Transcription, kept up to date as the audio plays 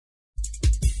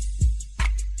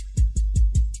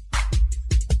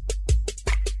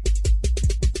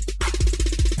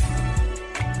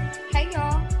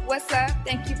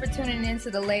Thank you for tuning in to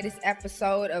the latest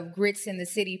episode of Grits in the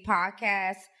City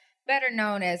podcast, better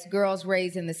known as Girls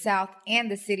Raised in the South and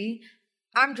the City.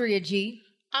 I'm Drea G.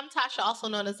 I'm Tasha, also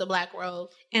known as the Black Rose.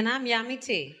 And I'm Yami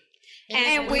T.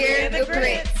 And we're the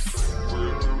Grits.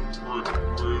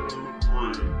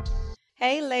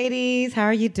 Hey, ladies. How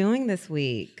are you doing this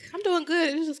week? I'm doing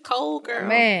good. It's just cold, girl.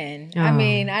 Man, I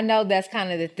mean, I know that's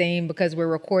kind of the theme because we're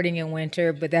recording in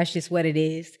winter, but that's just what it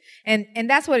is. And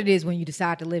that's what it is when you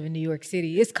decide to live in New York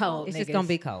City. It's cold, It's niggas. just going to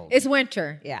be cold. It's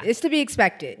winter. Yeah. It's to be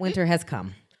expected. Winter has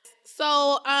come.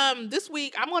 So, this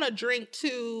week I'm gonna drink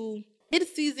to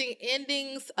mid-season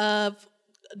endings of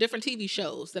different TV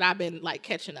shows that I've been like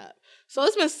catching up. So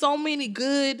it's been so many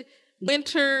good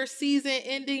winter season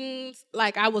endings.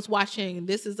 Like I was watching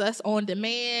This Is Us on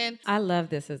demand. I love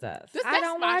This Is Us. I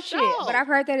don't watch it, but I've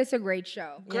heard that it's a great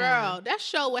show. Girl, that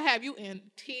show will have you in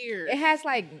tears. It has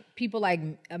like people like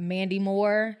Mandy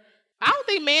Moore. I don't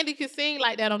think Mandy can sing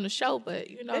like that on the show, but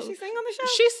you know. Does she sing on the show?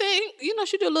 She sing,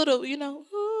 she do a little, you know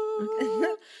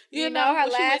her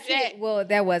last hit. Well,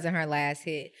 that wasn't her last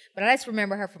hit, but I just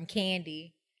remember her from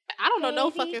Candy. I don't know no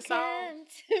fucking song.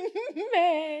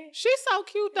 She's so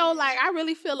cute though. Like I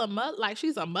really feel like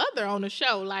she's a mother on the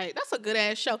show. Like that's a good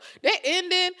ass show. That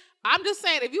ending. I'm just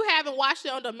saying, if you haven't watched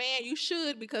it on demand, you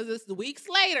should because it's weeks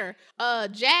later.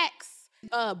 Jack's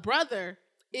brother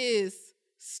is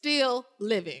still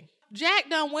living. Jack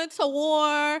done went to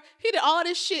war. He did all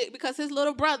this shit because his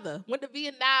little brother went to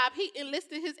Vietnam. He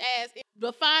enlisted his ass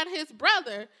to find his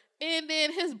brother, and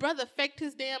then his brother faked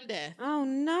his damn death. Oh,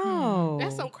 no.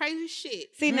 That's some crazy shit.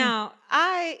 See, now,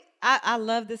 I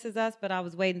love This Is Us, but I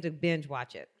was waiting to binge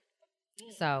watch it.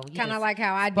 So, kind of like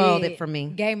how I spoiled did it for me.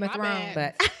 Game of My Thrones.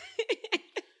 bad. But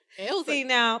It was see,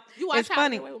 now, it's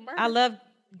funny. I love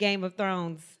Game of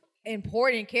Thrones.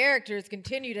 Important characters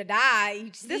continue to die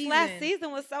each season. This last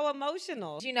season was so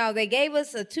emotional. You know, they gave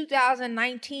us a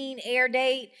 2019 air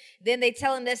date. Then they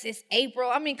telling us it's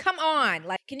April. I mean, come on.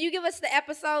 Like, can you give us the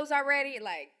episodes already?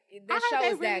 Like, the show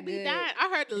is that good. I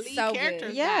heard the lead So characters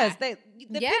good. Yes, die.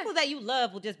 the people that you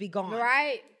love will just be gone.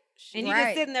 Right. And you're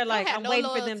just sitting there like, have I'm no waiting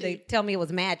for them to loyalty. tell me it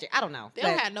was magic. I don't know. They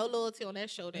don't have no loyalty on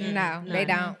that show. There. No, they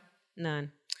don't.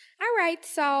 None. All right,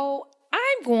 so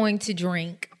I'm going to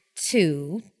drink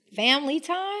to family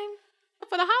time.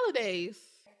 For the holidays.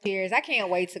 Cheers. I can't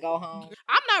wait to go home.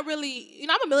 I'm not really,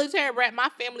 I'm a military brat. My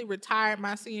family retired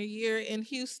my senior year in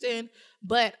Houston,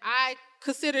 but I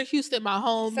consider Houston my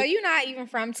home. So you're not even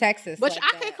from Texas. Which like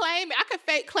I that. can claim it. I can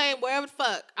fake claim wherever the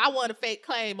fuck I want to fake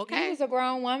claim, okay? You was a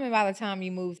grown woman by the time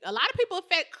you moved. A lot of people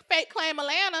fake claim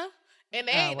Atlanta. And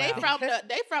they wow.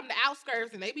 they from the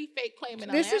outskirts and they be fake claiming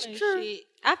This Atlanta is true. and shit.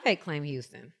 I fake claim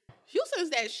Houston. Houston's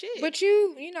that shit. But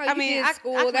you know, you did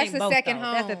school. I That's claim the both, second though.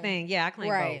 home. That's the thing. Yeah, I claim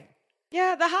Right. both.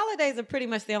 Yeah, the holidays are pretty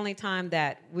much the only time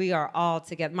that we are all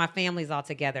together. My family's all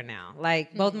together now.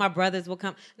 Like, both my brothers will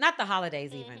come. Not the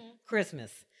holidays even.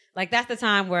 Christmas. Like, that's the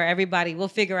time where everybody will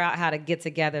figure out how to get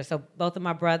together. So both of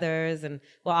my brothers and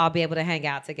we'll all be able to hang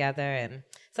out together. And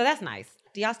so that's nice.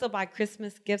 Do y'all still buy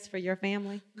Christmas gifts for your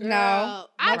family? No,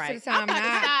 I- most of the time I'm about to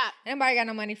not. stop. Anybody got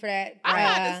no money for that? I'm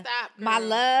about to stop, My girl.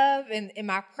 love and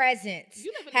my presence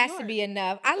You live in New has to York. be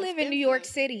enough. I live in New York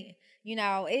City. You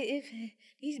know,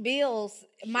 these bills,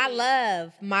 my Shit.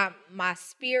 love, my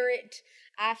spirit.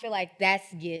 I feel like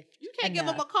that's gift. You can't give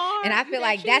enough. them a card. And I You feel that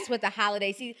like cheap? that's what the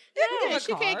holiday season. give No, a She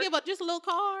can't card. give just a little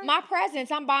card. my presence.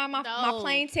 I'm buying my No,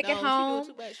 plane ticket no, home. She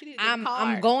doing too much. She need to get a I'm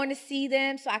card. going to see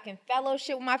them so I can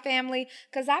fellowship with my family.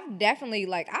 Cause I've definitely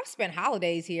I've spent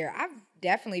holidays here. I've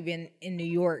definitely been in New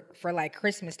York for like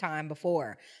Christmas time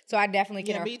before. So I definitely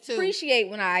Yeah, can me too. appreciate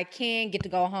when I can get to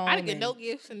go home. I didn't get and- no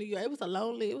gifts in New York. It was a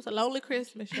lonely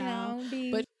Christmas, y'all.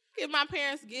 Lonely. But give my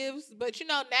parents gifts, but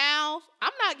now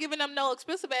I'm not giving them no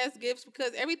expensive ass gifts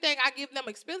because everything I give them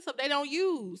expensive they don't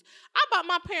use. I bought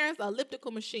my parents an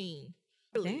elliptical machine.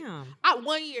 Damn.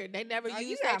 1 year they never Oh, you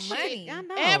used got that money. shit. I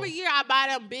know. Every year I buy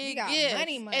them big got gifts,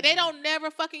 money. and they don't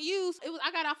never fucking use.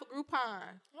 I got off of Groupon.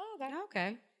 Oh, okay.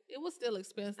 Okay. It was still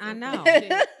expensive. I know.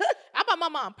 Shit. I bought my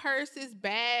mom purses,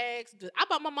 bags. I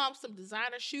bought my mom some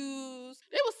designer shoes.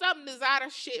 It was some designer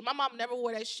shit. My mom never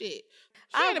wore that shit.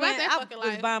 She ain't about that fucking was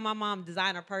life. buying my mom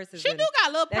designer purses. She and do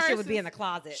got little that purses. shit would be in the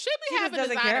closet. She be just having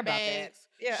doesn't designer care about bags.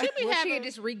 that. Yeah. She be Well, having. she'll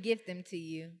just re-gift them to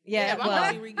you. Yeah, my well,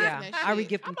 mom be re-gifting yeah. that I shit.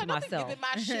 re-gift them I'm to like, myself. Don't be giving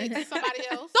my shit to somebody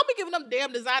else. Don't be giving them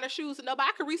damn designer shoes to nobody.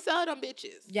 I can resell them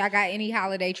bitches. Y'all got any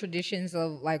holiday traditions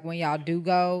of like when y'all do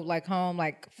go like home,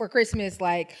 like for Christmas?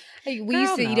 Like we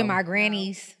used to eat at my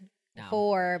granny's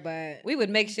before, but We would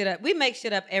make shit up. We make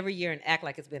shit up every year and act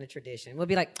like it's been a tradition. We'll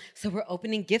be like, so we're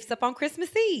opening gifts up on Christmas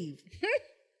Eve.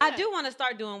 I do want to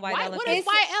start doing white elephant. What is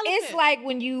white elephant? It's like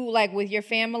when you like with your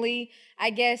family, I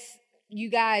guess you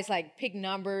guys like pick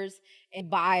numbers and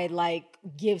buy like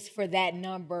gifts for that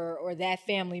number or that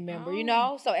family member, you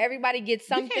know? So everybody gets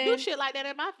something. We can't do shit like that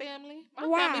in my family. My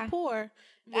Why? family poor.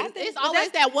 I think It's always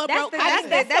that one broke person.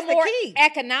 That's the the more key.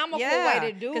 economical way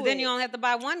to do it. Because then you only have to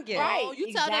buy one gift. Right. Oh,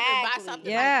 you tell them to buy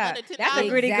something Yeah, like $110. that's a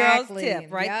gritty girl's Exactly.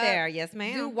 tip right Yup. there. Yes,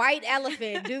 ma'am. Do white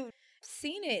elephant, dude.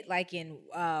 Seen it like in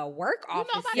work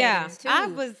offices. Yeah, too. I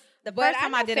was the But first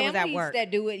time I did it was at families work.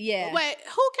 that do it, yeah. Wait,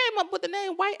 who came up with the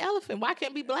name white elephant? Why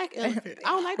can't it be black elephant? I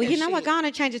don't like Well, that you know shit. what? Go on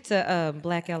and change it to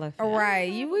black elephant.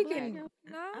 Right, we can.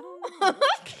 No.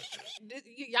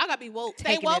 Y'all gotta be woke.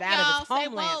 Stay Taking woke, it out y'all. of its Stay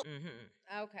homeland. woke.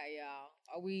 Mhm. Okay, y'all.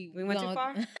 Are we We went too gonna-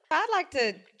 far. I'd like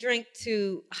to drink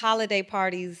to holiday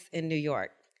parties in New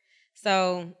York.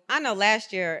 So I know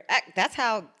last year that's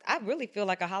how I really feel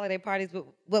like a holiday party is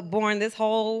what born this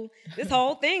whole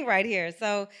thing right here.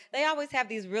 So they always have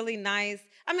these really nice.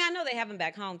 I mean, I know they have them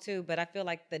back home too, but I feel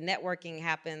like the networking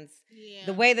happens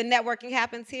the way the networking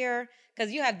happens here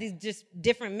because you have these just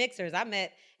different mixers. I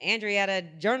met Andrea at a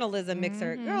journalism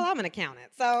mixer. Girl, I'm an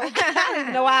accountant, so I didn't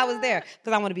even know why I was there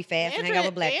because I want to be fast and hang out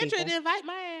with black Andrea people. didn't invite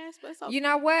my ass, but it's okay. You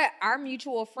know what? Our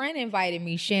mutual friend invited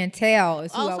me. Chantel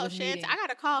is who I Also, was meeting. I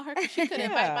gotta call her because she couldn't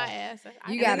invite my ass. You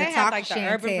And gotta then they talk have like to the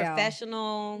Urban Chantel.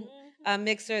 Professional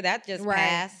mixer that just Right.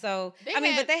 passed. So They but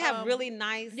had, they have really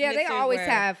nice. Yeah, they mixers always where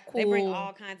have They bring cool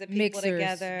all kinds of people mixers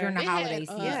together. during the They holiday had,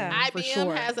 season. yeah, for IBM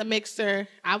sure. has a mixer.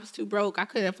 I was too broke. I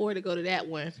couldn't afford to go to that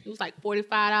one. It was like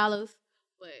 $45.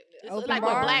 But it's Open like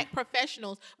bar? with black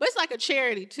professionals. But it's like a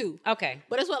charity too. Okay.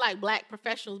 But it's with like black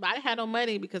professionals. But I didn't have no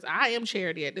money because I am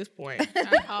charity at this point.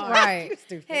 That's hard. Right.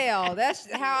 Stupid. Hell,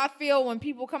 that's how I feel when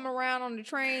people come around on the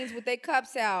trains with their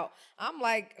cups out. I'm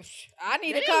like, I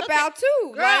need They a didn't cup look out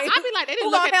too. Girl, like, I be like, they didn't who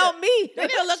look gonna at help me? They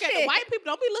didn't look at the Shit. white people.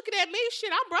 Don't be looking at me.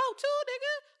 Shit, I'm broke too,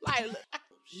 nigga. Like,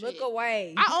 Look shit.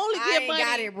 away. I only give ain't money.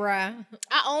 got it, bruh.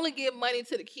 I only give money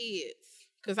to the kids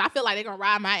because I feel like they're gonna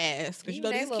ride my ass. Because you know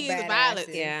They these little kids are violent.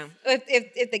 badasses. Yeah.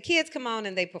 If the kids come on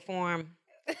and they perform,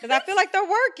 because I feel like they're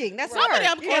working. That's Some of work,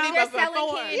 them you can't know? even selling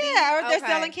perform. candy. Yeah, or if they're Okay.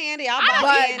 selling candy, I'll I buy don't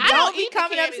But eat- candy. I don't don't be eat the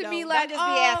coming up candy, to me though. like, Don't just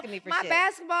be asking me for my shit.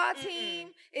 basketball team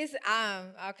is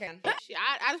okay. Shit,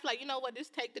 I just like, you know what?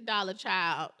 Just take the dollar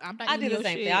child. I'm not I do eating the your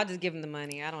same shit. thing. I'll just give them the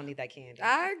money. I don't need that candy.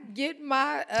 I get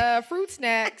my fruit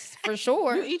snacks for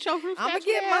sure. You eat your fruit I'm gonna snacks,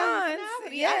 get man. mine. I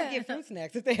would Yeah. get fruit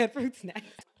snacks if they had fruit snacks.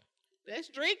 Let's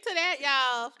drink to that,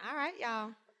 y'all. All right,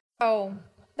 y'all. So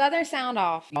Southern Sound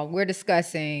Off. We're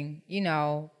discussing,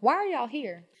 why are y'all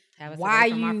here? Have us Why away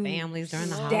from our you families during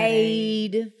the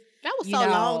holidays. stayed? That was You so know,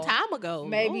 long time ago.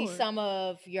 Maybe Lord. some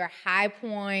of your high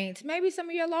points, maybe some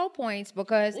of your low points,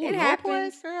 because Ooh, it low happens.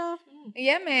 points, girl.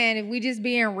 Yeah, man. If we just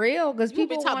being real, because You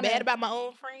people be talking wanna, bad about my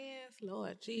own friends,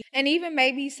 Lord, gee. and even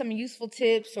maybe some useful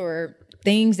tips or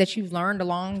things that you've learned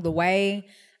along the way.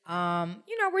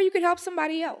 Where you could help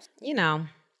somebody else. You know.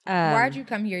 Why'd you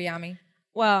come here, Yami?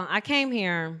 Well, I came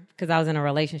here because I was in a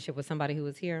relationship with somebody who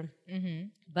was here. Mm-hmm.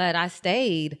 But I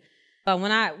stayed. But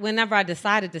whenever I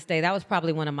decided to stay, that was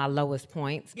probably one of my lowest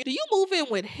points. Do you move in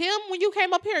with him when you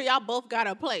came up here? Y'all both got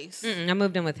a place. I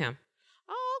moved in with him.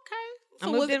 Oh, okay.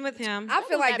 I moved in with him. I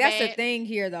feel was like that that's a bad. thing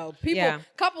here, though.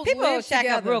 Couples People live shack up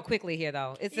together. real quickly here,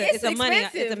 though. It's It's a money.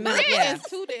 It's a expensive. money. Rent Yeah, is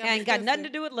too damn ain't got nothing to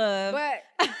expensive. do with love.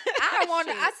 But I don't want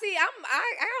to.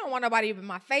 I don't want nobody in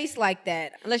my face like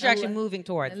that. Unless you're actually moving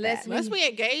towards unless that. Unless we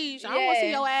engaged, I don't want to see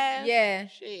your ass. Yeah.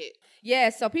 Shit. Yeah,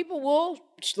 so people will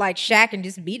like shack and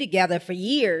just be together for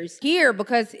years here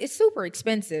because it's super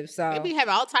expensive. They So, be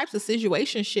having all types of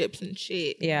situationships and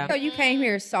shit. Yeah. so you came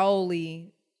here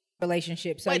solely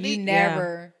relationships. So But you the-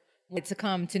 never get to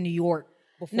come to New York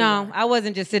before. No, I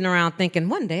wasn't just sitting around thinking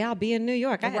one day I'll be in New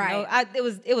York. I had Right.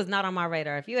 it was not on my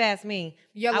radar. If you ask me,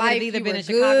 Your I would life, have either you been were in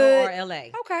Chicago good. or LA.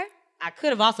 Okay. I could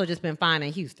have also just been fine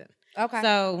in Houston. Okay.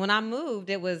 So when I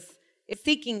moved, it's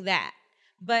seeking that.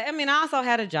 But I mean, I also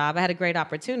had a job. I had a great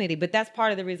opportunity. But that's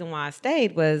part of the reason why I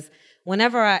stayed was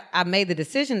whenever I made the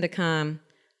decision to come,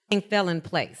 things fell in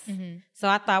place. Mm-hmm. So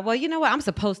I thought, well, you know what? I'm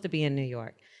supposed to be in New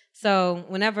York. So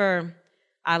whenever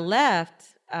I left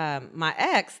my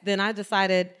ex, then I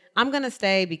decided I'm going to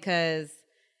stay because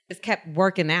it's kept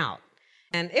working out.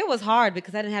 And it was hard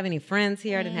because I didn't have any friends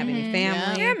here. I didn't have any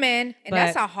family. yeah, man, and But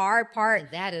that's a hard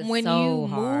part. that is when so you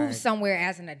hard. move somewhere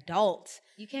as an adult.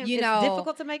 You can't. You It's know,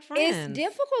 difficult to make friends. It's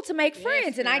difficult to make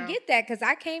friends, and I girl. get that because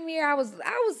I came here. I was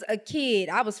a kid.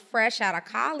 I was fresh out of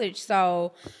college,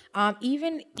 so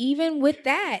even with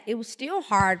that, it was still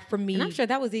hard for me. And I'm sure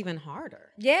that was even harder.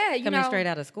 Yeah, you Coming know, straight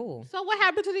out of school. So what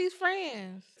happened to these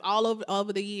friends all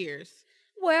over the years?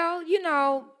 Well,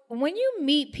 when you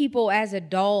meet people as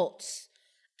adults,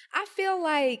 I feel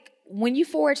like when you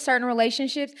forge certain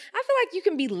relationships, I feel like you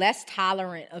can be less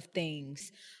tolerant of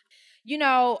things. You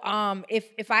know,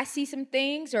 if I see some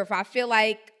things or if I feel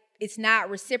like it's not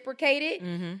reciprocated.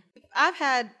 Mm-hmm.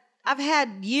 I've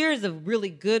had years of really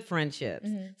good friendships.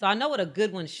 So I know what a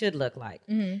good one should look like.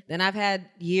 Then I've had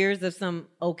years of some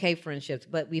okay friendships,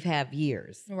 but we've had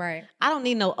years. Right. I don't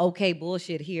need no okay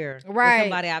bullshit here with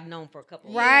somebody I've known for a couple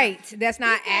of years. Right. That's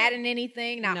not adding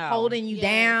anything, not holding you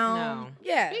down. No.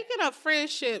 Yeah. Speaking of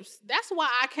friendships, that's why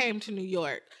I came to New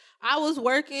York. I was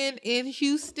working in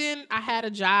Houston. I had a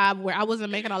job where I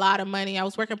wasn't making a lot of money. I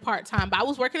was working part-time, but I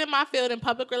was working in my field in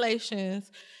public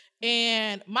relations.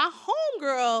 And my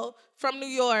homegirl from New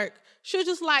York, she was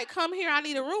just like, come here, I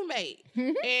need a roommate.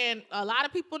 And a lot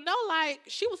of people know, like,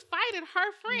 she was fighting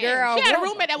her friend. Girl, she had a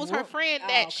roommate that was her friend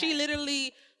that she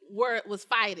literally was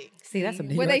fighting. See, that's some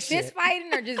New Were York they shit. fist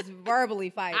fighting or just verbally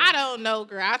fighting? I don't know,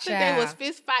 girl. I think they was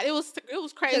fist fight. It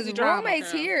was crazy drama.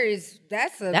 Roommates girl. here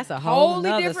that's a whole totally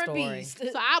nother different story. beast.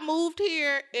 So I moved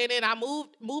here, and then I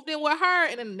moved in with her,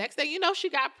 and then the next thing you know, she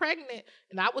got pregnant,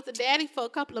 and I was a daddy for a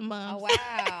couple of months. Oh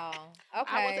wow.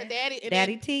 Okay. I was a daddy. And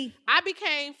Daddy then T. I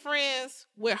became friends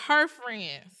with her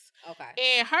friends.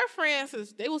 Okay. And her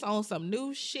friends, they was on some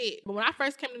new shit. But when I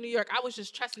first came to New York, I was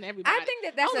just trusting everybody. I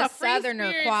think that's I was a free-spirited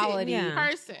southerner quality.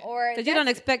 person. Or Because you don't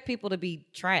expect people to be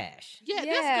trash. Yeah,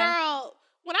 this girl,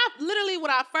 when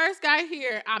I first got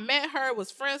here, I met her, was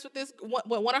friends with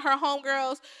one of her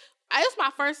homegirls. It was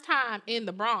my first time in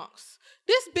the Bronx.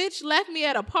 This bitch left me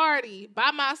at a party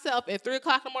by myself at 3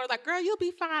 o'clock in the morning. Like, girl, you'll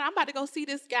be fine. I'm about to go see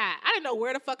this guy. I didn't know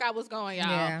where the fuck I was going, y'all.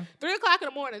 Yeah. 3 o'clock in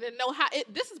the morning. Didn't know how.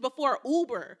 This is before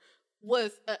Uber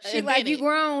was She invented. like, you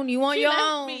grown, you want She your left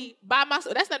own. me by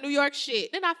myself. That's not New York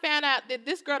shit. Then I found out that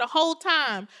this girl, the whole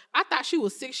time, I thought she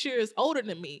was 6 years older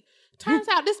than me. Turns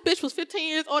out this bitch was 15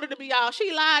 years older than me, y'all.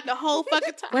 She lied the whole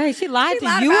fucking time. Wait, she lied to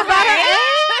lied you about about her her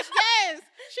age? Yes.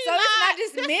 She So lied. it's not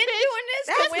just This men bitch- doing this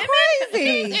to That's women?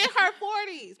 crazy. She's in her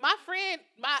 40s. My friend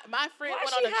Why went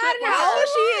she on a trip hiding with how her. old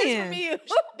she is lying? from you?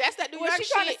 That's that New Was York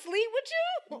she trying shit. to sleep with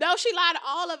you? No, she lied to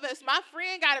all of us. My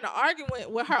friend got in an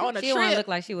argument with her on a She want to trip. look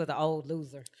like she was an old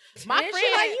loser. My And friend,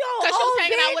 she like, you old because she was old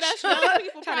hanging out with bitch. us young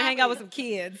people, Trying to hang out with probably. some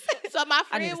kids. So my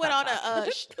I need to friend went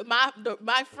on stop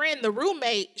my friend, the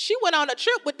roommate, she went on a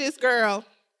trip with this girl.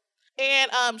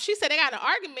 And she said they got in an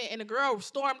argument and the girl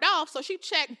stormed off. So she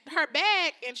checked her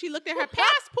bag and she looked at her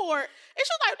passport and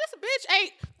she was like, this bitch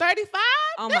ain't 35.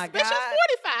 Oh this my bitch God. is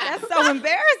 45. That's so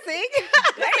embarrassing.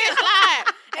 That bitch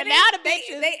lied. And now the bitch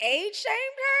is... They age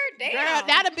shamed her? Damn. Girl,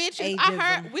 now the bitch is... I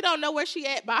heard... Ageism. We don't know where she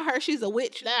at, but I heard she's a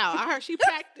witch now. I heard she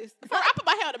practiced... I put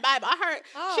my hand on the Bible. I heard...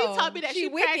 she told me that she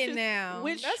Wiccan practiced now.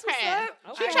 witchcraft. That's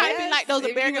what's up. She Okay. trying to be like those If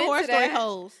you American into Horror Story that.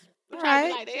 hoes. She All trying to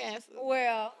be right. like they asses.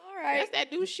 Well, all right. That's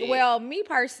that new shit. Well, me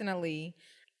personally,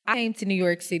 I came to New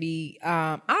York City.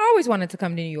 I always wanted to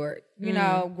come to New York. You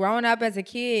know, growing up as a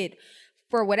kid,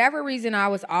 for whatever reason, I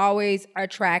was always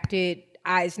attracted.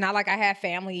 It's not like I have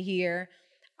family here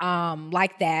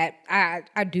like that.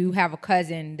 I do have a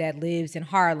cousin that lives in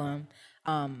Harlem.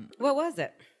 What was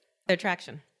it? The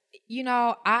attraction. You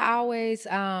know, I always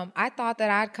I thought that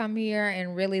I'd come here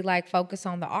and really like focus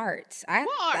on the arts. I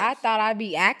arts? thought I'd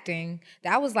be acting.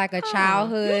 That was like a you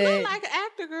childhood. look like an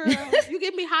actor, girl. You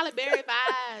give me Halle Berry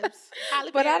vibes.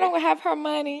 Halle But I Berry. don't have her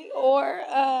money or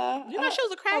You know she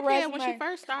was a crackhead when she resume.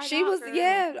 first started. She out, was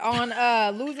girl.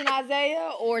 on Losing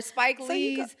Isaiah or Spike So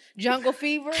you Lee's Jungle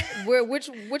Fever. Which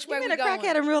way You we been a going?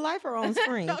 crackhead in real life or on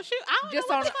screen? No, I don't Just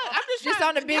know what on- the fuck. I'm just just trying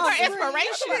on the to big give her screen.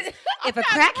 inspiration. If a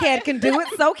crackhead can do it,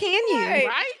 so can you. Right.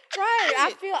 Right?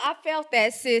 Right. I felt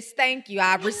that, sis. Thank you.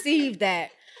 I received that.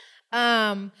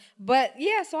 But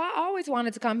yeah, so I always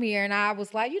wanted to come here and I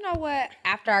was like, you know what?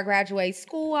 After I graduate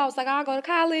school, I was like, I'll go to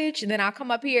college and then I'll come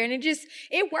up here. And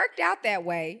it worked out that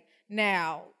way.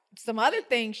 Now, some other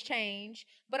things changed,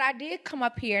 but I did come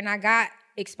up here and I got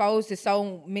exposed to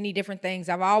so many different things.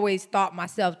 I've always thought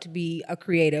myself to be a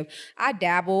creative. I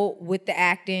dabble with the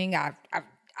acting. I've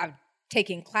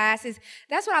taken classes.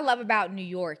 That's what I love about New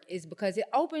York is because it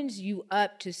opens you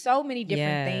up to so many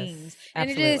different things. And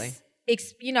absolutely. it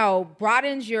just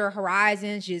broadens your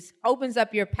horizons, just opens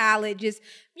up your palette, just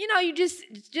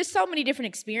so many different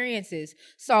experiences.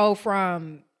 So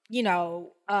from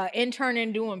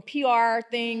interning doing PR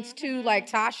things too, like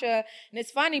Tasha. And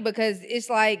it's funny because it's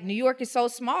like New York is so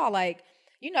small. Like,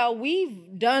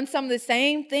 we've done some of the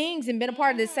same things and been a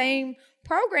part of the same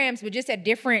programs, but just at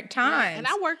different times. And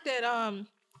I worked at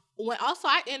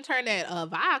I interned at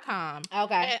Viacom.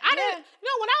 Okay. And I didn't,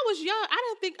 when I was young,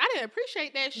 I didn't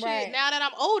appreciate that shit. Right. Now that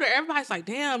I'm older, everybody's like,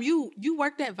 damn, you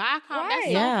worked at Viacom.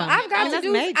 Right. That's so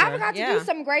I've got to do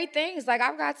some great things. Like,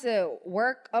 I've got to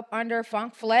work up under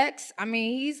Funk Flex. I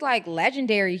mean, he's like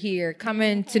legendary here,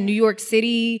 coming to New York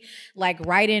City, like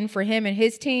writing for him and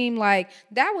his team. Like,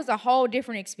 that was a whole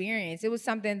different experience. It was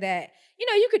something that,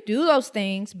 you could do those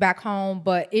things back home,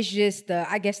 but it's just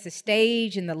the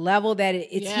stage and the level that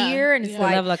it's here, and it's like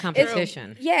the level of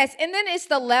competition. Yes, and then it's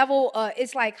the level.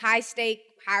 It's like high stake,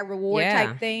 high reward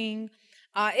type thing.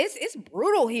 It's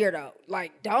brutal here though.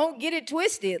 Like, don't get it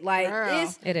twisted. Like,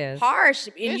 it is harsh.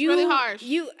 And it's really harsh.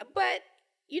 But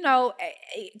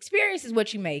experience is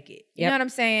what you make it. You know what I'm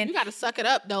saying? You got to suck it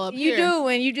up though. You do,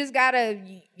 and you just gotta.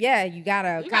 You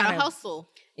gotta hustle.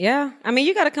 Yeah, I mean,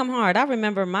 you got to come hard. I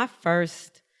remember my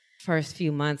first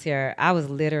few months here. I was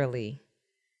literally,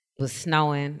 it was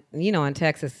snowing. In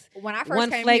Texas, when I first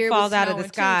one came flake here, falls out of the too,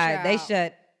 sky, they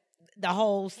shut the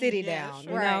whole city down.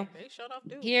 Sure. You know, they shut off.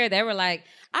 Here they were like,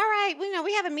 "All right,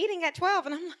 we have a meeting at 12,"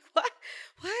 and I'm like, "What?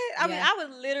 I mean, I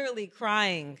was literally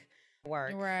crying."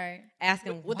 Work, right?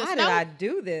 Asking, why did I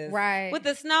do this? Right, with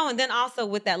the snow, and then also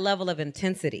with that level of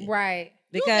intensity, right?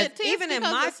 Because even in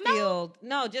my field,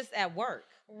 no, just at work.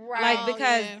 Right. Like,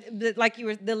 because like you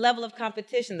were, the level of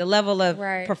competition, the level of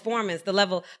performance, the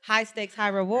level high stakes, high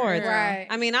rewards. Right.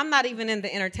 I mean, I'm not even in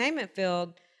the entertainment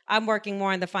field. I'm working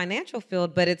more in the financial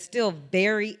field, but it's still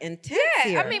very intense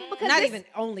here. I mean, because not even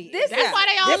only that's why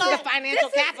they all this is the financial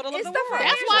capital of the world.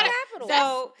 That's why capital.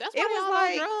 So that's why it was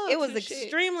like, it was shit.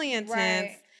 extremely intense.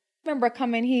 Right. I remember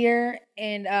coming here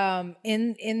and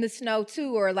in the snow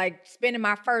too, or like spending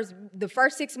the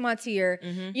first 6 months here.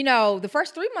 Mm-hmm. The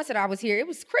first 3 months that I was here, it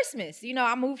was Christmas.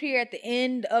 I moved here at the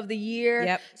end of the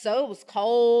year, so it was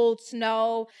cold,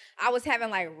 snow. I was having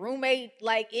like roommate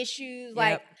issues,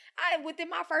 like. Within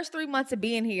my first 3 months of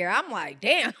being here, I'm like,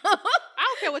 damn. I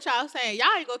don't care what y'all saying. Y'all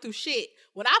ain't go through shit.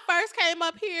 When I first came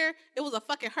up here, it was a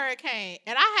fucking hurricane.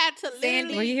 And I had to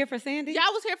literally... Were you here for Sandy? Yeah, I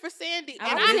was here for Sandy.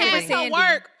 And I had to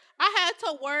work. I had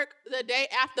to work the day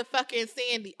after fucking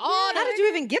Sandy. How did you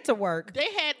even get to work?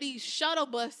 They had these shuttle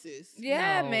buses.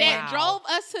 Yeah, man. That drove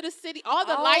us to the city. All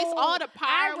the lights, all the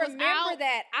power was out. I remember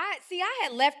that. I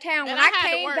had left town. When I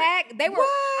came back, they were...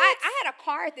 I had a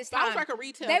car at this time. I was working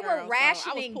retail. They were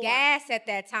rationing gas at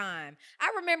that time.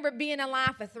 I remember being in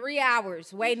line for 3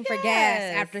 hours waiting for gas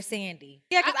after Sandy.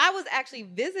 Yeah, because I was actually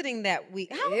visiting that week.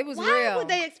 It was real. Why would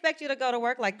they expect you to go to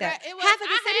work like that? Half of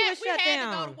the city was shut down. We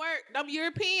had to go to work. Them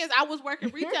Europeans, I was working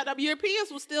retail. Them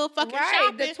Europeans was still fucking right,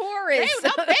 shopping. The tourists. They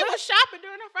was shopping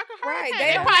during a fucking hurricane.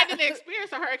 They probably didn't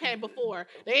experience a hurricane before.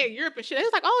 They in Europe and shit. They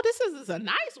was like, oh, this is a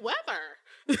nice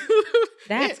weather.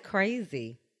 That's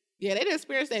crazy. Yeah, they didn't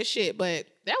experience that shit, but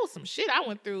that was some shit I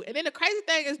went through. And then the crazy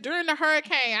thing is, during the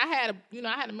hurricane, I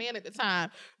had a man at the time.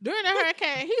 During the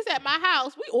hurricane, he's at my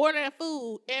house. We ordering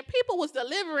food, and people was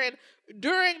delivering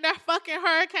during that fucking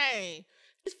hurricane.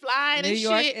 He's flying and shit. New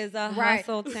York is a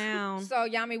hustle town. So,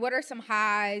 Yami, what are some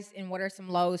highs and what are some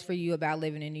lows for you about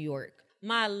living in New York?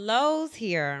 My lows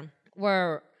here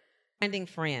were finding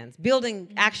friends,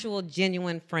 building actual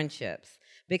genuine friendships.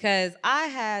 Because I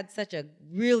had such a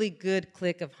really good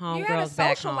clique of homegirls back home. You had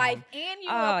a social life, and you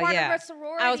were a part of a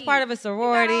sorority. I was part of a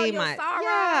sorority. You got all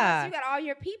your you got all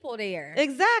your people there.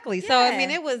 Exactly. Yeah. So I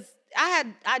mean, it was.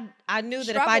 I knew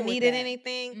that if I needed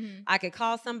anything, I could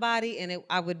call somebody, and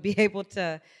I would be able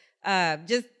to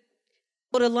just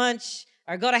go to lunch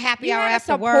or go to happy hour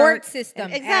after work. Support system.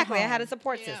 Exactly. I had a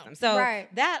support system. So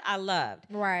that I loved.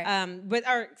 Right.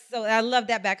 So I loved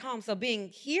that back home. So being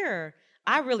here,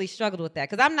 I really struggled with that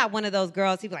because I'm not one of those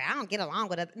girls who's like, I don't get along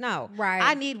with it. No. Right.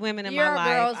 I need women in my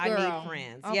life. I need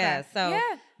friends. Okay. Yeah. So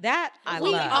that I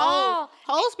love.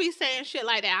 Hoes be saying shit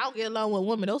like that. I don't get along with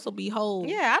women. Those will be hoes.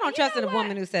 Yeah, I don't trust in a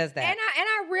woman who says that. And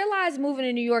I realized moving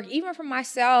to New York, even for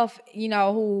myself,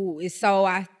 who is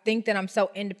I think that I'm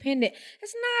so independent.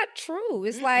 It's not true.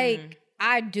 It's like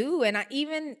I do. And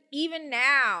even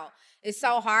now, it's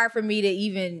so hard for me to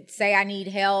even say I need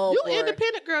help. You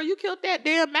independent, girl. You killed that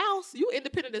damn mouse. You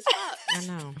independent as fuck. I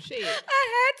know. Shit.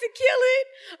 I had to kill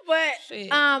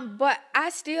it. But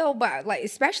I still, like,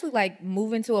 especially like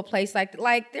moving to a place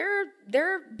like there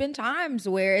have been times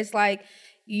where it's like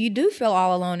you do feel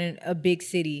all alone in a big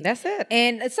city. That's it.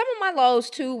 And some of my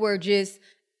lows too were just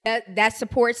that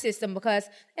support system, because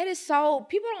it is so,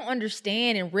 people don't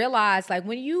understand and realize, like,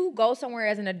 when you go somewhere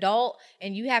as an adult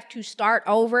and you have to start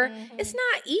over, it's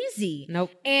not easy. Nope.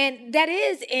 And that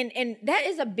is and that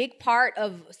is a big part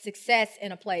of success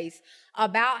in a place,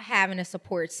 about having a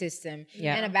support system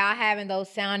and about having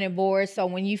those sounding boards. So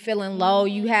when you feeling low,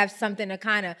 you have something to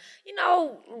kind of,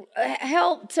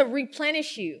 help to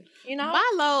replenish you,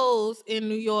 My lows in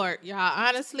New York, y'all,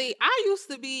 honestly, I used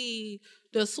to be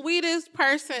the sweetest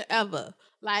person ever.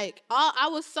 Like, I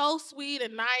was so sweet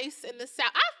and nice in the South.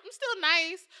 I'm still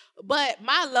nice, but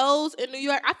my lows in New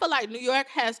York, I feel like New York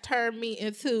has turned me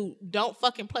into don't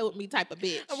fucking play with me type of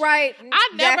bitch. Right. I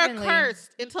never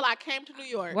cursed until I came to New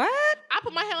York. What? I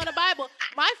put my hand on the Bible.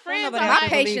 My friends are nobody like... My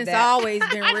patience always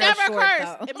been I real never short,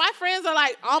 cursed. though. And my friends are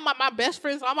like, all my best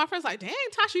friends, all my friends like, dang,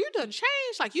 Tasha, you done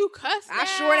changed. Like, you cuss now. I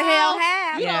sure the hell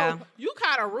have. You Yeah. know, you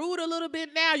kind of rude a little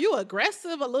bit now. You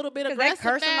aggressive, a little bit Because aggressive they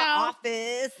curse in the now.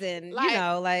 office and,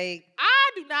 Like, like...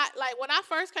 I do not, like, when I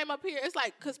first came up here, it's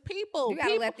like, because people... You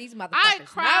gotta let these motherfuckers I know.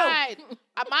 cried.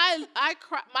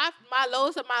 My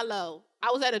lowest of my low. I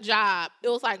was at a job. It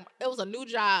was a new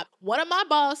job. One of my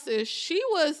bosses, she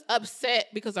was upset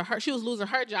because of she was losing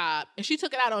her job, and she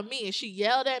took it out on me, and she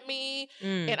yelled at me,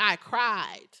 and I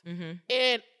cried. Mm-hmm.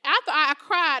 And after I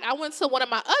cried, I went to one of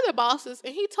my other bosses,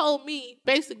 and he told me,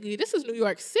 basically, this is New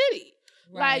York City.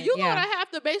 Right. Like, you're Yeah. gonna have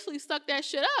to basically suck that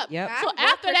shit up. Yep. So I've worked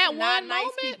after for that some one nice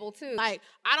moment, people too. like,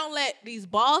 I don't let these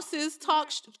bosses talk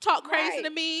crazy Right. to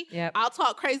me. Yep. I'll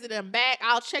talk crazy to them back.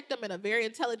 I'll check them in a very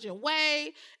intelligent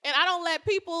way. And I don't let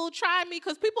people try me,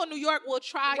 because people in New York will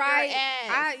try your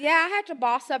ass. I had to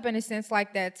boss up in a sense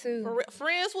like that too.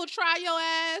 Friends will try your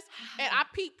ass, and I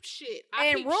peep shit.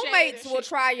 And roommates will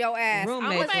try your ass.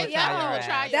 Roommates I'm will like, try your yo,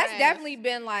 ass. that's definitely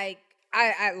been like,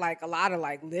 I like a lot of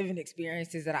like living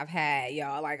experiences that I've had,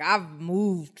 y'all. Like, I've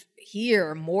moved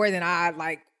here more than I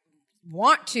like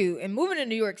want to, and moving to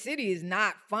New York City is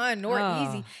not fun nor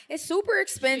easy. It's super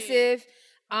expensive.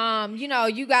 You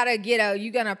gotta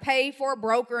you're gonna pay for a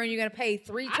broker, and you're gonna pay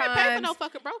 3 times. I didn't pay for no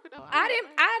fucking broker though.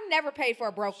 I never paid for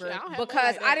a broker Shit, I don't have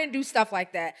because one like I didn't do stuff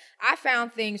like that. I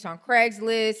found things on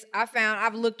Craigslist.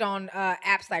 I've looked on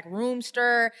apps like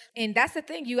Roomster, and that's the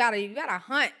thing. You gotta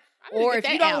hunt. Or if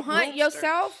you don't hunt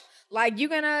yourself, like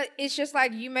it's just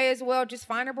like you may as well just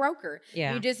find a broker.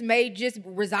 Yeah. You just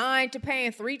resign to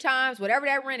paying 3 times whatever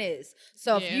that rent is.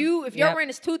 So if your rent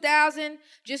is $2,000,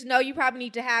 just know you probably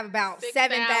need to have about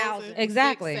 $7,000.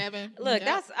 Exactly. 6, 7. Look,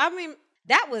 Yep.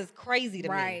 that was crazy to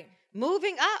Right. me.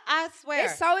 Moving, I swear.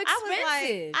 It's so I was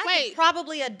expensive. like, I Wait. could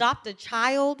probably adopt a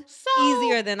child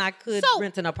easier than I could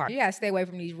rent an apartment. You gotta stay away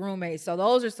from these roommates. So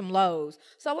those are some lows.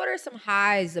 So what are some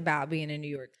highs about being in New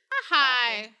York?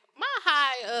 My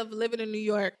high of living in New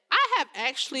York, I have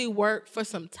actually worked for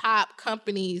some top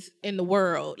companies in the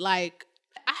world. Like,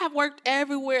 I have worked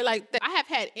everywhere. Like, I have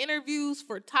had interviews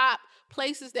for top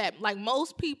places that, like,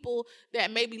 most people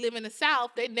that maybe live in the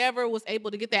South, they never was able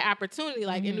to get that opportunity.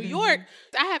 Like, in New York,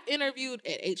 I have interviewed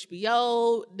at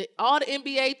HBO, all the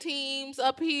NBA teams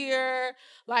up here.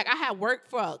 Like, I have worked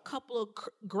for a couple of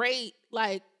great,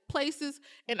 like, places,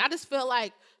 and I just feel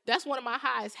like that's one of my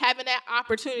highs, having that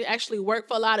opportunity to actually work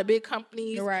for a lot of big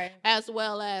companies, Right. as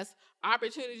well as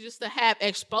opportunity just to have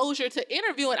exposure to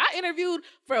interviewing. I interviewed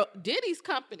for Diddy's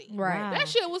company. Right. Wow. That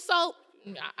shit was so...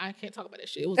 I can't talk about that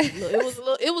shit.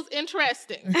 It was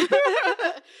interesting,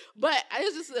 but it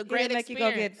was just a great Did it make you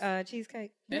experience. go get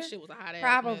cheesecake? That shit was a hot ass.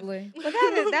 Probably. But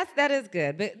that is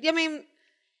good. But I mean,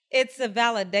 it's a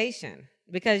validation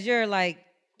because you're like,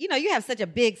 you have such a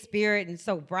big spirit and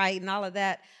so bright and all of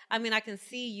that. I mean, I can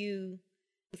see you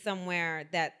somewhere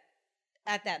that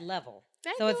at that level.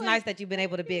 So it's nice that you've been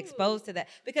able to be exposed to that.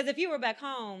 Because if you were back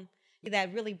home,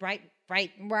 that really bright, Right.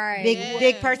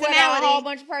 big personality. With a whole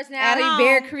bunch of personality, At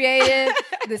very home. creative,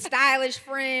 the stylish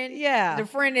friend. Yeah. The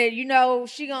friend that,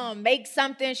 she gonna make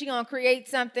something, she gonna create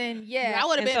something. Yeah. I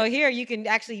would have And been. so here you can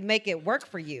actually make it work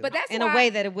for you, But that's in a why- way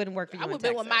that it wouldn't work for you. I in would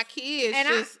have been with my Texas. kids, And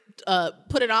just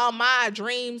putting all my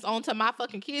dreams onto my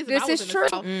fucking kids. if This I was is in the true.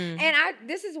 South. And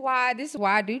this is why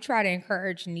I do try to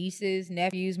encourage nieces,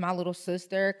 nephews, my little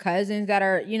sister, cousins that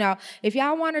are, if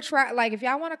y'all want to try, like, if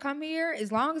y'all want to come here, as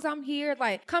long as I'm here,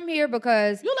 like, come here because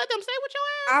You let them stay with your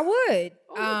ass? I would.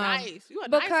 Oh, you nice. You a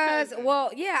nice Because, cousin.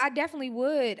 well, yeah, I definitely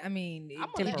would. I mean, I'm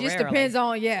it gonna just temporarily. depends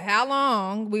on, how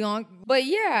long we on. But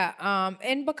yeah,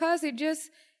 and because it just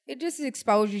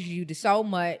exposes you to so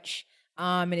much.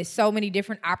 And it's so many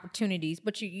different opportunities,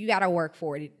 but you got to work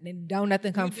for it. And don't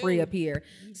nothing come free do. up here.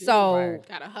 You do. So Right.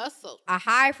 Gotta hustle. a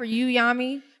high for you,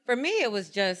 Yami. For me, it was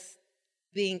just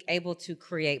being able to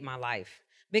create my life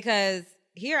because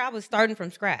here I was starting from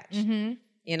scratch. Mm-hmm.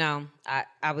 You know,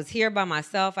 I was here by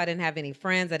myself. I didn't have any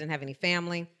friends. I didn't have any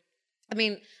family. I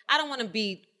mean, I don't want to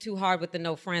be too hard with the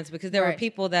no friends because there were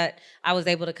people that I was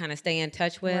able to kind of stay in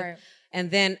touch with. Right. And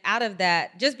then out of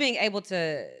that, just being able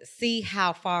to see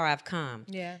how far I've come.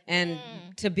 Yeah. And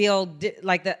to build,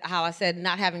 like how I said,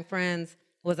 not having friends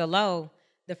was a low.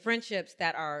 The friendships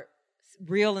that are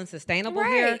real and sustainable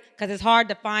here, because it's hard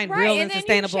to find real and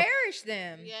sustainable. You cherish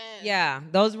them. Yeah,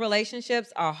 those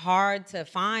relationships are hard to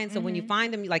find. So when you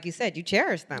find them, like you said, you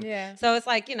cherish them. Yeah. So it's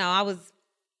like, you know,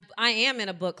 I am in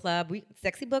a book club.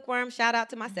 Sexy Bookworms. Shout out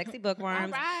to my sexy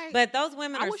bookworms. But those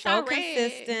women are so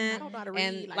consistent.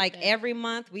 And like every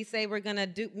month we say we're gonna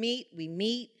meet. We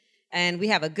meet. And we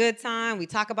have a good time. We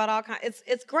talk about all kinds.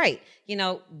 It's great, you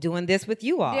know, doing this with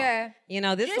you all. Yeah, you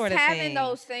know, this just sort of thing. Just having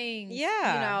those things.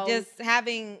 Yeah, you know, just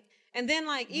having, and then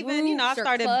like even you know, I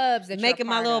started making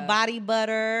my little body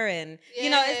butter, and you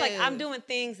know, it's like I'm doing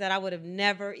things that I would have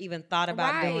never even thought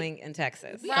about doing in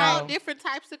Texas. We all different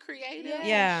types of creative.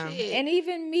 Yeah, and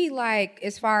even me, like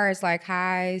as far as like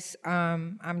highs,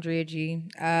 I'm Drea G.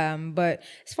 But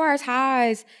as far as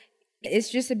highs,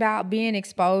 it's just about being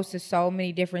exposed to so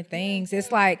many different things.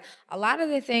 It's like a lot of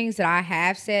the things that I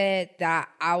have said that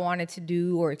I wanted to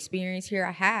do or experience here,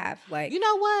 I have. Like, you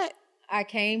know what? I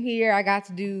came here, I got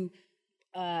to do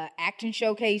acting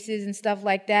showcases and stuff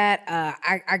like that.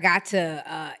 I got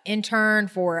to intern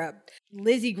for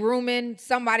Lizzie Grumman,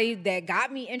 somebody that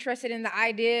got me interested in the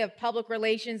idea of public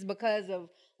relations because of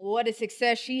what a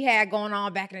success she had going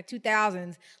on back in the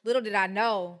 2000s. Little did I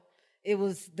know it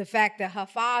was the fact that her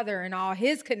father and all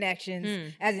his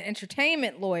connections as an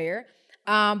entertainment lawyer.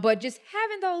 But just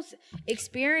having those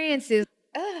experiences,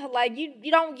 like you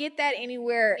don't get that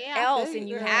anywhere else. And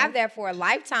you have that for a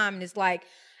lifetime. And it's like,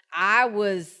 I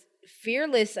was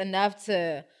fearless enough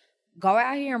to go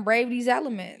out here and brave these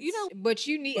elements. You know, but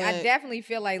I definitely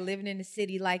feel like living in a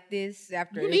city like this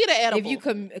after, you need an edible. If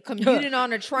you commuting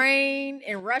on a train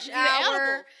in rush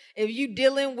hour, if you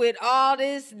dealing with all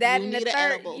this, that, and the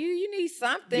third, you need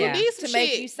something to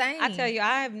make you sane. I tell you,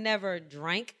 I have never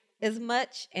drank as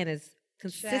much and as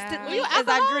consistently as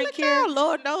I drink here.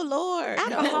 Lord, no, Lord.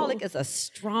 Alcoholic is a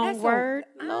strong word.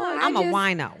 Lord, I'm a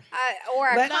wino.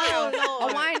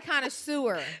 A wine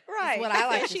connoisseur. Right. Is what I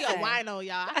like to say. She a wino,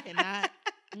 y'all. I cannot.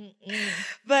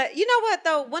 But you know what,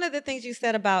 though? One of the things you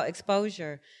said about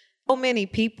exposure, so many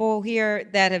people here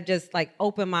that have just like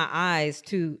opened my eyes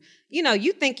to, you know,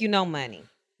 you think you know money.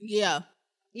 Yeah.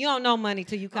 You don't know money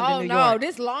till you come to New York. Oh, no,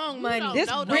 this long money. This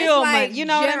real money. You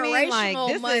know what I mean? Like,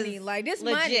 this money. Is like, this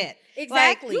legit. Money.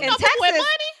 Exactly. Like, you know people with money?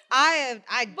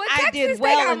 I did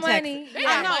well in Texas.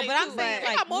 I know, but I'm saying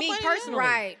like me personally.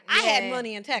 Right. I had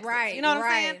money in Texas. Right. You know what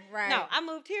I'm saying? Right. No, I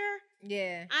moved here.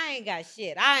 Yeah. I ain't got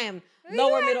shit. I am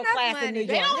lower middle class in New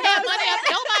York. They don't have money.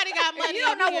 Nobody got money. You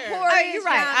don't know what poor is. You're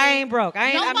right. I ain't broke.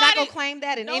 I'm not gonna claim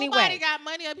that in any way. Nobody got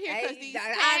money up here because these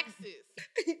taxes.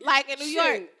 Like in New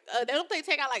York, they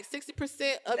take out like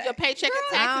 60% of your paycheck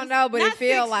in taxes. I don't know, but it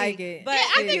feels like it. But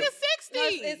I think it's 60.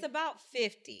 No, it's about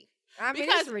 50. I mean,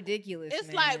 it's ridiculous. It's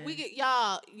man. Like we get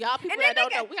y'all people that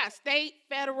don't know. We got state,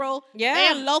 federal,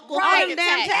 and local damn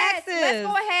taxes. Let's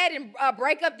go ahead and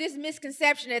break up this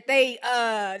misconception that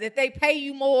they pay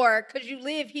you more because you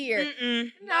live here.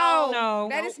 No,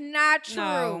 that is not true.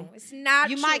 No. It's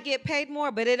not. You true. might get paid more,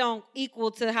 but it don't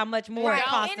equal to how much more it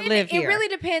costs to live here. It really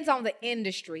depends on the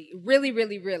industry. Really,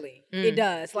 really, really, it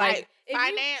does. Like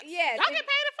finance. Y'all get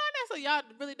paid in finance, so y'all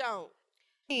really don't.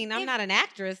 I mean, I'm not an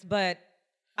actress, but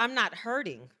I'm not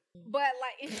hurting. But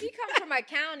like, if she comes from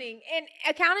accounting, and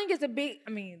accounting is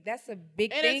that's a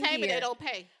big thing here. Entertainment, they don't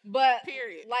pay. But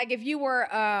period. Like, if you were,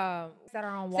 is that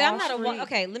on Wall Street? I'm not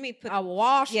okay, let me put a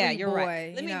Wall Street. Yeah, you're boy,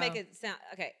 right. Let me make it sound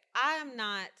okay. I am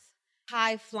not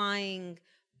high flying,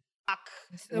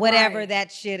 whatever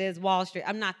that shit is. Wall Street.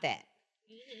 I'm not that.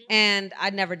 And I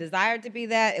never desired to be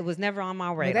that. It was never on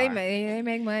my radar. They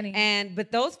make money.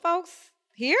 But those folks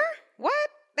here, what?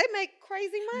 They make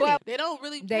crazy money. But they don't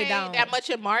really pay that much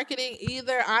in marketing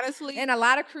either, honestly. In a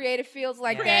lot of creative fields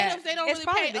like that. Creatives, they don't really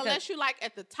pay unless you're like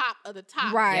at the top of the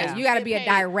top. Right. Yeah. You got to be a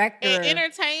director. In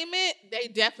entertainment, they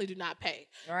definitely do not pay.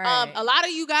 Right. A lot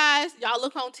of you guys, y'all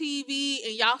look on TV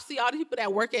and y'all see all these people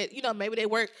that work at, maybe they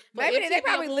work. Maybe they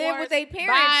probably live with their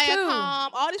parents Viacom,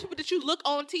 too. All these people that you look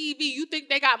on TV, you think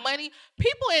they got money.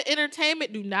 People in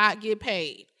entertainment do not get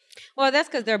paid. Well, that's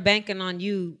because they're banking on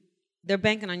you. They're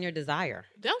banking on your desire.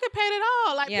 They don't get paid at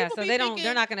all. Like, yeah, so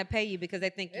they're not going to pay you because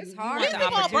they think it's you hard. want the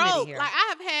opportunity here. Like, I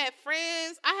have had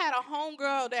friends. I had a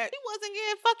homegirl that she wasn't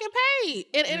getting fucking paid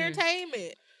in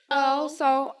entertainment.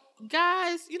 So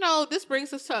guys, this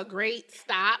brings us to a great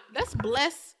stop. Let's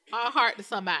bless our heart to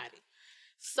somebody.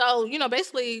 So,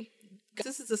 basically,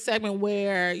 This is a segment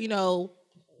where,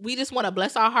 we just want to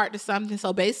bless our heart to something.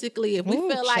 So basically, if we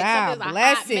feel like something's a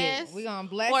hot mess, we're gonna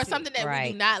bless or it. something that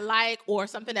we do not like, or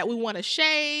something that we want to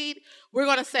shade, we're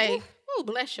gonna say, "Ooh,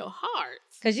 bless your heart."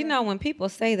 Because when people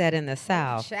say that in the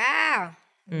South, child,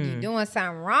 you're doing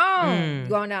something wrong. You're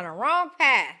going down the wrong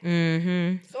path.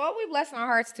 Mm-hmm. So what we blessing our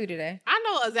hearts to today? I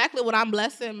know exactly what I'm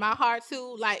blessing my heart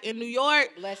to. Like in New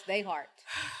York, bless their heart.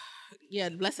 Yeah,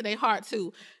 blessing their heart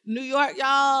too. New York,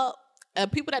 y'all.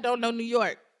 People that don't know New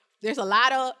York. There's a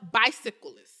lot of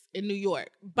bicyclists in New York.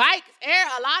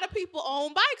 A lot of people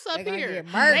own bikes up here.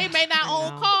 They may not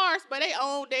own cars, but they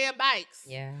own damn bikes.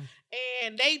 Yeah.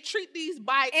 And they treat these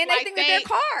bikes and like they think they're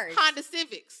cars. Honda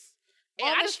Civics.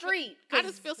 On the street. I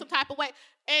just feel some type of way.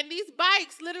 And these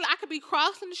bikes, literally, I could be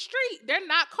crossing the street. They're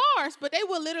not cars, but they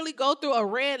will literally go through a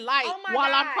red light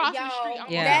while I'm crossing the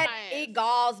street. It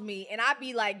galls me. And I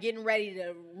be like getting ready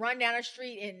to run down the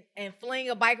street and fling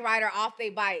a bike rider off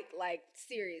their bike. Like,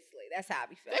 seriously. That's how I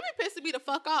be feeling. They be pissing me the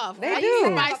fuck off. They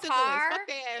do.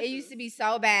 It used to be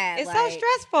so bad. It's so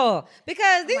stressful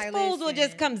because these fools will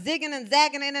just come zigging and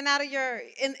zagging in and out of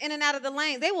in and out of the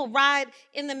lanes. They will ride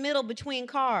in the middle between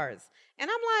cars. And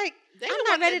I'm like, I'm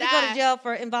not ready to go to jail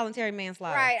for involuntary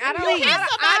manslaughter. Right. You hit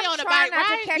somebody on the bike,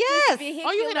 right? Yes.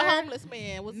 Oh, you hit a homeless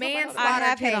man. I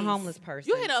have hit a homeless person.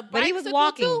 You hit a bicycle, but he was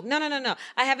walking. Too? No.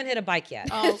 I haven't hit a bike yet.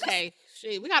 Oh, okay.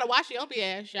 Shit, we gotta watch your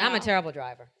ass, y'all. I'm a terrible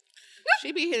driver.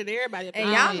 She be hitting everybody up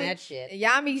and that shit.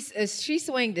 Yami, she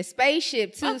swing the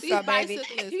spaceship too, so baby,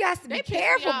 you got to be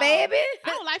careful, baby. I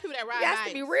don't like people that ride. You got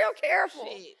to be real careful.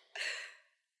 Shit.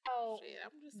 Oh,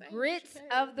 grits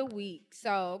of the week.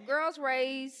 So, girls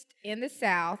raised in the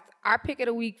South. Our pick of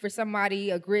the week for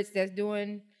somebody, a grits that's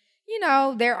doing,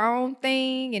 their own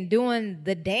thing and doing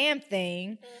the damn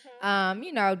thing.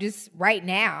 Just right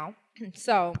now.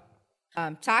 So,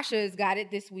 Tasha's got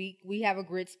it this week. We have a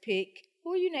grits pick.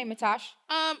 Who are you naming, Tosh?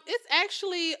 It's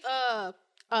actually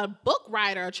a book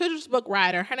writer, a children's book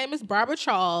writer. Her name is Barbara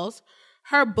Charles.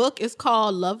 Her book is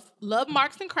called Love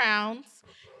Marks and Crowns.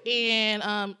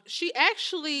 And she's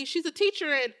a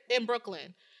teacher in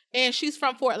Brooklyn. And she's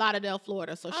from Fort Lauderdale,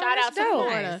 Florida. So shout out to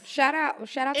Florida. Nice. Shout out to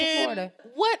Florida.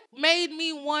 What made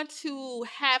me want to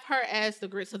have her as the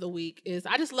grits of the week is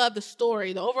I just love the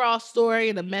story, the overall story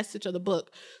and the message of the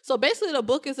book. So basically the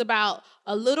book is about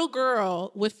a little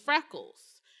girl with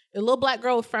freckles, a little black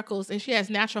girl with freckles, and she has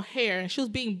natural hair, and she was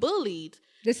being bullied.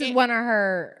 This is one of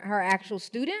her actual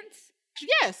students?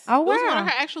 Yes. Oh, wow. It was one of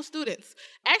her actual students.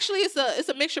 Actually, it's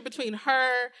a mixture between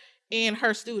her and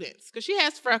her students, because she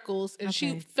has freckles and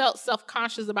she felt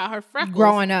self-conscious about her freckles.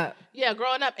 Growing up. Yeah,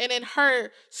 growing up. And then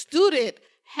her student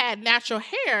had natural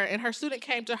hair, and her student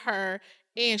came to her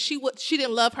and she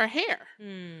didn't love her hair.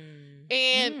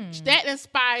 And that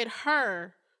inspired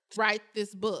her to write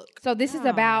this book. So this is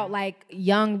about like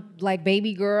young, like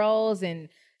baby girls and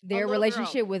their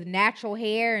relationship with natural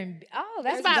hair, and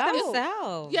that's about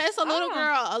themselves. Yeah, it's a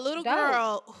little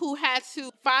girl who had to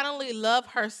finally love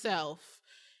herself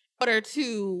in order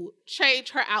to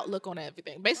change her outlook on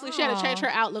everything. Basically, she had to change her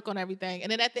outlook on everything.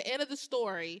 And then at the end of the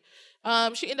story,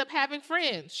 she ended up having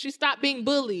friends. She stopped being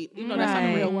bullied. That's not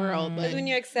the real world. But when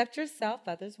you accept yourself,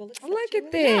 others will accept you. Look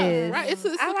at this. Yeah, right. It's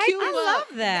cute. I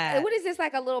love that. What is this,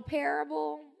 like a little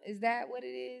parable? Is that what it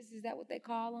is? Is that what they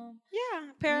call them?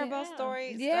 Yeah, parable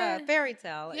stories. Yeah, fairy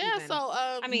tale. Yeah. Even. So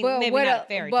maybe not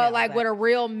fairy tale, but like with a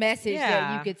real message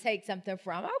that you could take something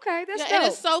from. Okay, that's dope. And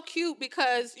it's so cute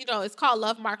because it's called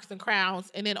Love Marks and Crowns,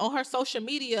 and then on her social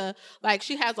media, like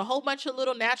she has a whole bunch of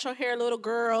little natural hair little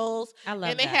girls. I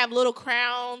love and they have little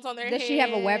crowns on their head. Does she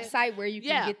have a website where you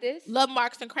can get this?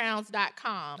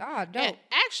 LoveMarksandCrowns.com. Oh, dope. And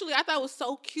actually, I thought it was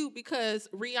so cute because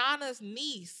Rihanna's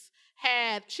niece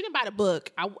she didn't buy the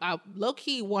book. I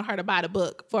low-key want her to buy the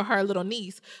book for her little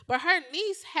niece. But her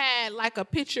niece had like a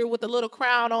picture with a little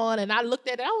crown on, and I looked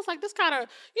at it. I was like, this kind of,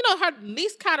 her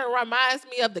niece kind of reminds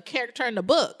me of the character in the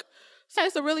book. So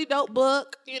it's a really dope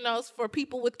book, it's for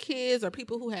people with kids or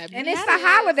people who have and it's the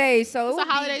holidays, so it's a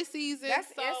holiday season. That's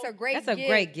a great gift. That's a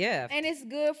great gift. And it's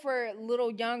good for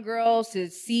little young girls to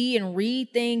see and read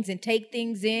things and take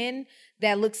things in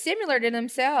that look similar to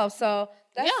themselves. So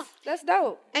that's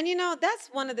dope. And that's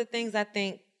one of the things I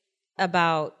think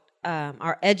about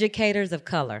our educators of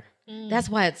color. That's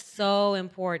why it's so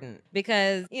important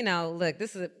because, look,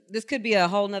 this could be a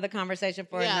whole nother conversation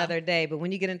for another day. But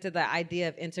when you get into the idea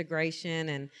of integration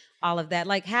and all of that,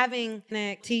 like having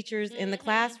teachers in the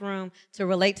classroom to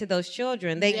relate to those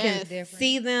children, they can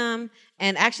see them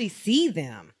and actually see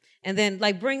them and then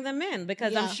like bring them in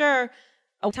because I'm sure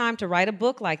time to write a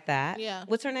book like that. Yeah.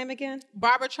 What's her name again?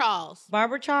 Barbara Charles.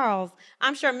 Barbara Charles.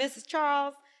 I'm sure Mrs.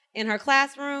 Charles in her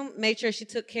classroom made sure she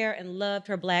took care and loved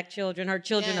her Black children, her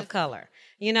children of color.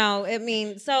 You know, I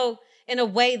mean, so in a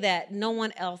way that no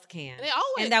one else can.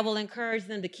 And that will encourage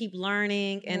them to keep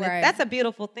learning. And that's a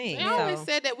beautiful thing. They always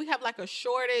said that we have like a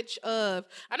shortage of,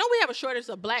 I know we have a shortage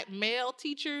of Black male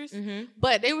teachers,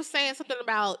 but they were saying something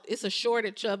about it's a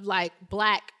shortage of like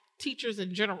Black teachers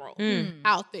in general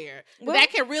out there that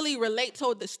can really relate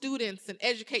to the students and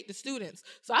educate the students.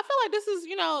 So I feel like this is,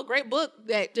 you know, a great book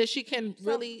that she can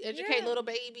really educate little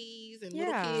babies and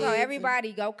little kids. So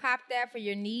everybody go cop that for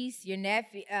your niece, your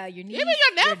nephew, even your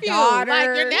nephew. Like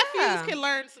your nephews can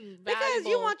learn some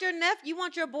valuable. Because you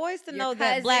want your boys to know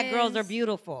that Black girls are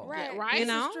beautiful. Right. You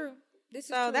know? This is true. This is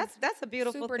so true. that's a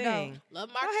beautiful thing. Dope. Love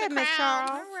Mark Go ahead, Miss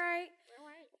Charles. All right.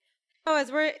 So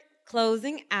as we're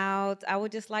closing out, I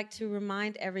would just like to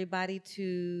remind everybody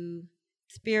to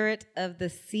spirit of the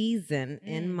season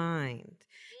in mind.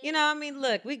 You know, I mean,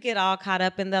 look, we get all caught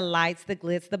up in the lights, the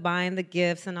glitz, the buying, the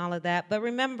gifts, and all of that. But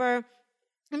remember,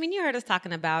 I mean, you heard us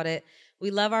talking about it. We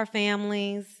love our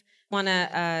families, want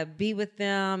to be with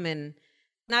them, and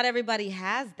not everybody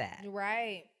has that.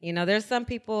 Right. You know, there's some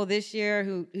people this year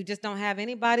who just don't have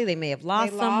anybody. They may have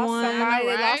lost someone.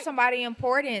 They lost somebody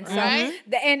important. Right.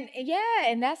 So,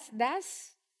 and that's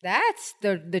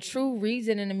the true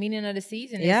reason and the meaning of the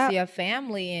season is your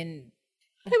family. And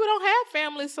people don't have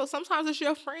families, so sometimes it's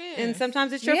your friends. And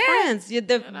sometimes it's your friends,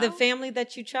 the family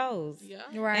that you chose. Yeah.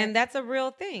 Right. And that's a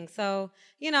real thing. So,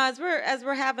 you know, as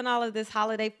we're having all of this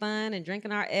holiday fun and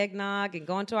drinking our eggnog and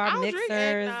going to our mixers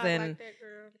and like that, girl.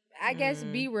 I guess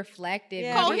be reflective.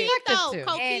 Yeah,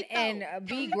 and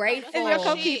be grateful. It's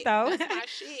your coquito. That's my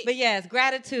shit. But yes,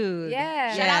 gratitude.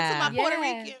 Yeah. Shout out to my Puerto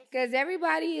Ricans. Because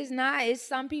everybody is not. It's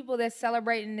some people that's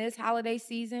celebrating this holiday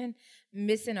season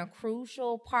missing a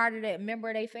crucial part of that member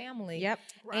of their family. Yep.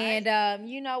 Right. And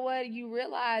you know what? You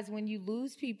realize when you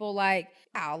lose people, like,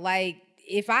 wow, like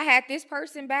if I had this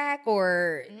person back,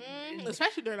 or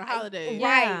especially during the holidays,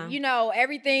 right? You know,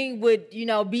 everything would, you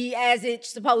know, be as it's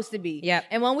supposed to be. Yep.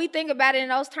 And when we think about it in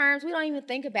those terms, we don't even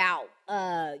think about,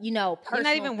 you know, personal. We're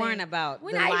not even worrying about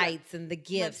the lights and the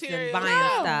gifts and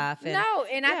buying stuff. And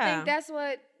and I think that's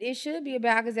what it should be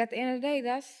about. Because at the end of the day,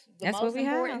 that's the most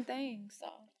important thing. So.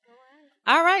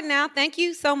 All right, now, thank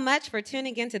you so much for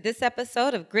tuning in to this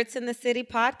episode of Grits in the City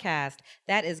podcast.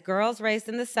 That is Girls Raised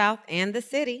in the South and the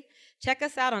City. Check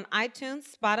us out on iTunes,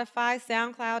 Spotify,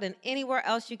 SoundCloud, and anywhere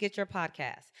else you get your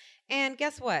podcasts. And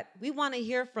guess what? We want to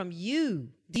hear from you.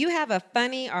 Do you have a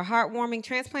funny or heartwarming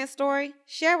transplant story?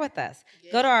 Share with us.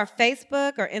 Yeah. Go to our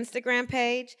Facebook or Instagram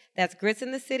page. That's Grits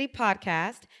in the City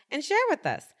podcast, and share with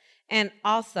us. And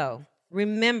also,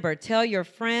 remember, tell your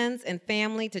friends and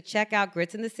family to check out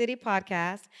Grits in the City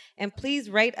podcast. And please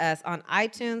rate us on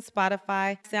iTunes,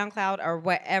 Spotify, SoundCloud, or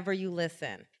wherever you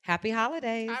listen. Happy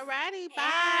holidays. All righty.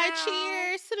 Bye.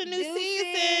 Cheers to the new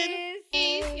season.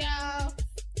 Peace, y'all.